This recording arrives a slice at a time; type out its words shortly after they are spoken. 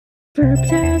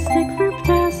Furbtastic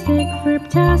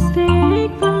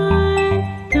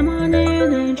Fun. Come on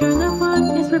in and join the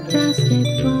fun. It's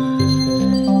Furbtastic Fun.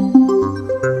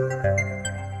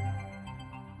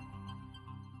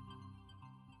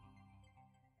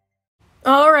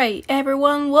 Alright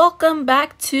everyone, welcome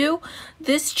back to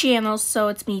this channel. So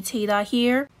it's me, Tay-Dah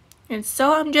here. And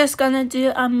so I'm just gonna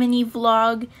do a mini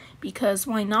vlog because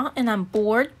why not? And I'm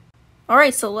bored.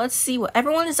 Alright, so let's see what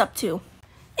everyone is up to.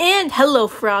 And hello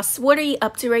Frost, what are you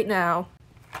up to right now?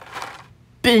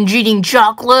 Binge eating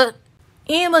chocolate.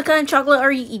 And what kind of chocolate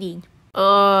are you eating?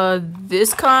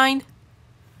 This kind?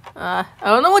 I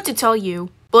don't know what to tell you,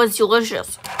 but it's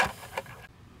delicious.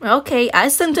 Okay, I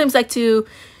sometimes like to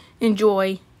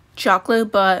enjoy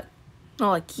chocolate, but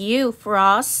not like you,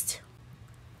 Frost.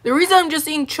 The reason I'm just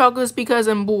eating chocolate is because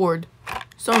I'm bored.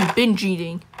 So I'm binge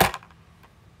eating.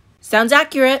 Sounds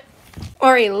accurate.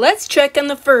 Alright, let's check on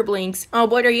the Furblings. Oh,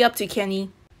 what are you up to, Kenny?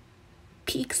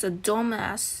 Peek's a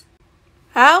dumbass.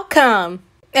 How come?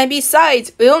 And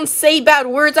besides, we don't say bad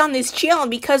words on this channel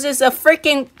because it's a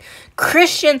freaking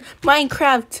Christian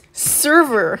Minecraft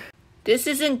server. This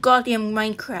isn't goddamn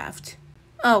Minecraft.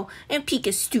 Oh, and Peek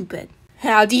is stupid.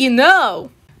 How do you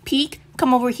know? Peek,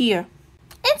 come over here.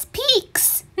 It's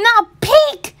Peeks, not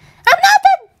Peek. I'm not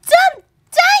that dumb.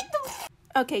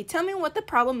 Okay, tell me what the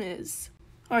problem is.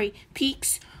 Alright,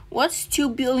 Peeks, what's 2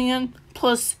 billion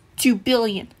plus 2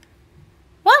 billion?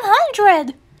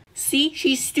 100. See,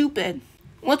 she's stupid.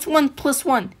 What's 1 plus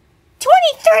 1?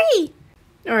 23.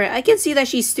 Alright, I can see that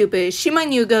she's stupid. She might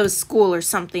need to go to school or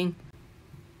something.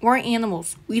 We're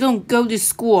animals. We don't go to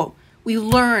school. We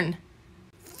learn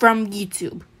from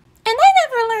YouTube. And I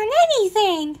never learn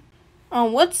anything.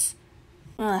 What's...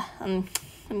 let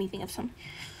me think of something.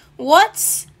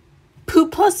 What's Poo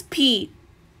plus P?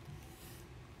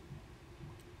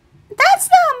 That's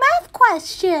not a math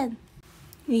question.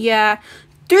 Yeah,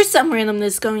 there's some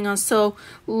randomness going on, so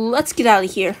let's get out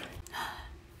of here.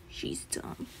 She's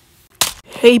dumb.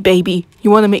 Hey, baby,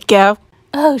 you want to make out?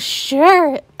 Oh,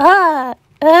 sure.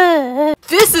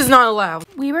 This is not allowed.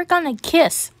 We were gonna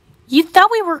kiss. You thought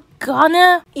we were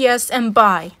gonna? Yes, and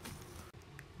bye.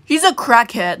 He's a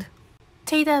crackhead.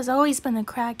 Tay-Dah's always been a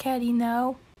crackhead, you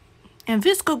know. And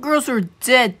Visco girls are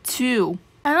dead, too.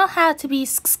 I don't have to be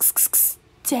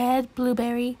dead,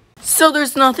 Blueberry. So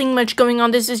there's nothing much going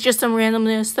on. This is just some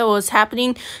randomness that was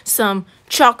happening. Some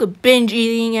chocolate binge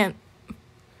eating and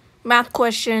math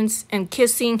questions and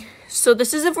kissing. So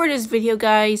this is it for this video,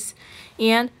 guys.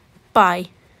 And bye.